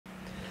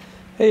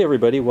Hey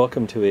everybody,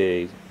 welcome to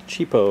a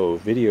cheapo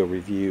video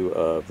review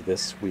of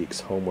this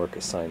week's homework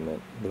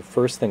assignment. The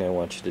first thing I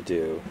want you to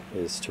do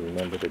is to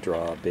remember to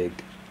draw a big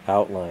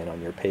outline on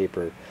your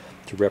paper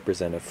to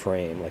represent a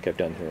frame, like I've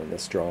done here in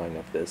this drawing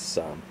of this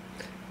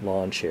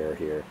lawn chair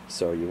here.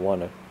 So you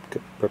want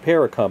to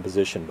prepare a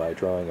composition by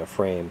drawing a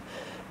frame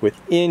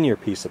within your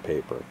piece of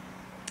paper.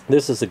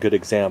 This is a good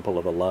example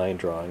of a line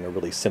drawing, a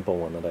really simple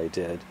one that I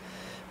did,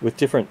 with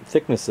different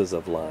thicknesses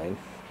of line.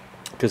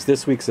 Because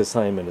this week's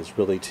assignment is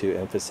really to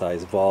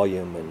emphasize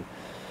volume and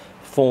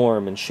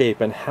form and shape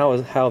and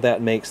how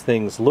that makes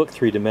things look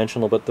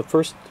three-dimensional. But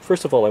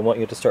first of all, I want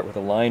you to start with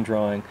a line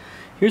drawing.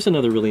 Here's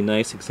another really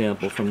nice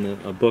example from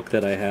a book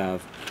that I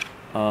have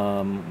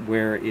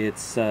where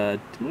it's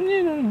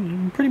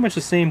pretty much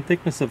the same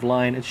thickness of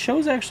line. It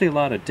shows actually a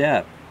lot of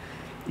depth,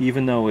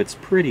 even though it's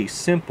pretty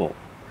simple.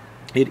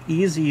 It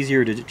is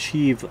easier to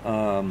achieve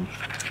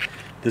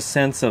the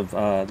sense of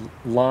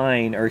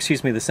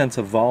the sense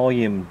of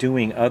volume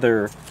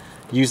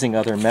using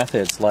other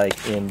methods,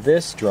 like in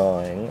this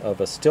drawing of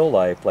a still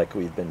life like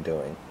we've been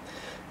doing.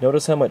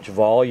 Notice how much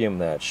volume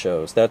that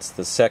shows.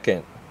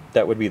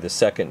 That would be the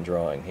second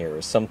drawing here,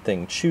 is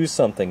something, choose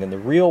something in the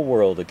real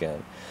world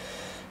again,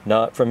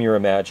 not from your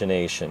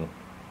imagination,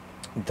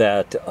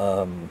 that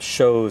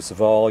shows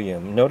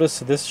volume. Notice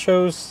this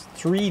shows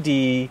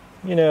 3D,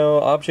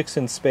 objects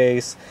in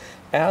space,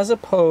 as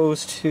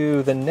opposed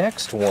to the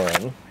next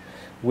one,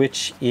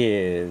 which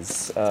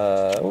is,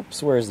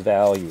 where's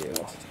value?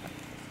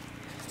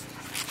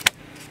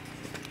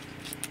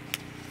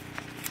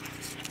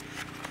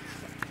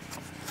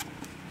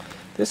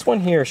 This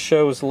one here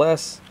shows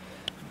less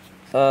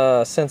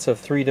sense of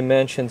three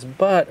dimensions,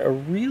 but a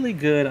really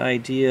good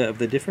idea of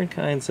the different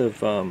kinds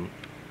of, like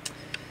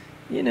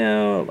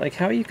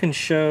how you can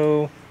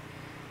show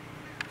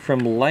from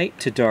light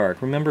to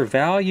dark. Remember,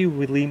 value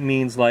really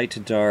means light to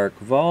dark.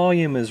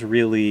 Volume is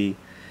really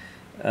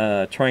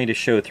trying to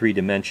show three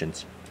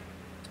dimensions.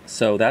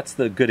 So that's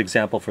the good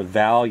example for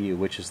value,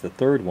 which is the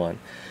third one.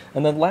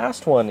 And the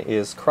last one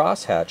is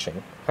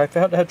cross-hatching. I've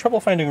had trouble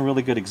finding a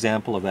really good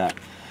example of that.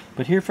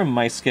 But here from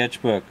my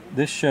sketchbook,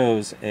 this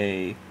shows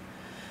a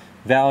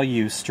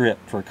value strip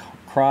for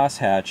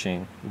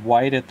cross-hatching,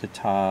 white at the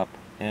top,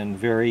 and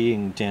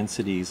varying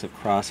densities of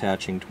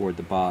cross-hatching toward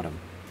the bottom.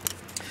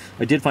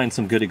 I did find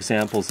some good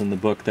examples in the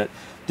book that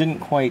didn't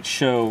quite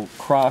show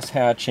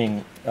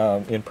cross-hatching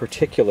in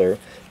particular,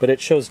 but it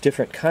shows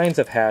different kinds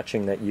of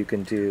hatching that you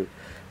can do,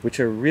 which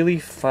are really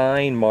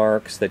fine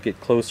marks that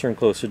get closer and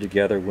closer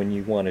together when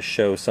you want to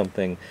show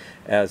something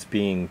as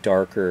being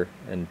darker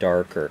and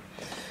darker.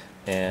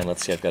 And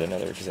let's see, I've got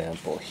another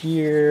example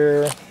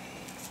here.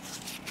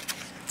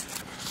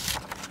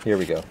 Here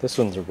we go. This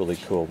one's a really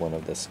cool one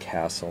of this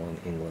castle in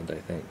England, I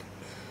think.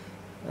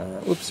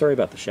 Oops, sorry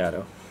about the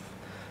shadow.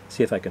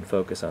 See if I can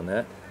focus on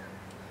that.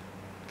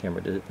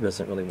 Camera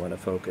doesn't really want to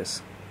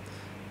focus.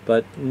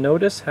 But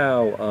notice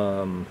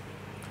how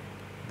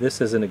this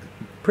is a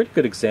pretty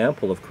good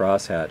example of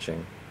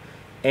cross-hatching,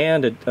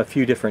 and a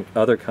few different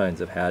other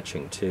kinds of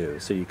hatching too,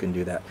 so you can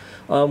do that.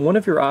 One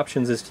of your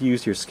options is to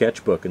use your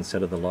sketchbook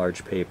instead of the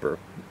large paper,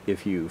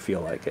 if you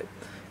feel like it,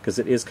 because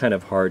it is kind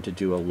of hard to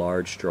do a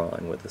large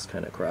drawing with this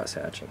kind of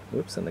cross-hatching.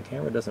 Oops, and the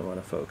camera doesn't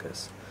want to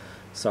focus.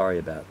 Sorry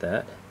about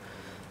that.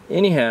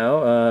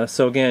 Anyhow,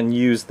 so again,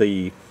 use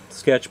the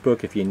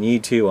sketchbook if you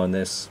need to on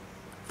this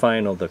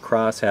the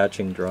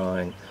cross-hatching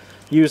drawing.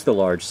 Use the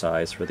large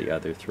size for the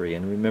other three,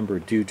 and remember,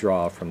 do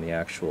draw from the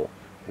actual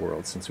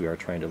world, since we are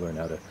trying to learn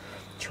how to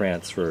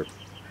transfer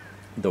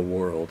the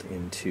world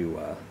into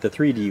the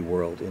 3D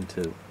world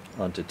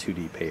onto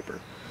 2D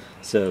paper.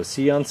 So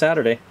see you on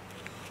Saturday.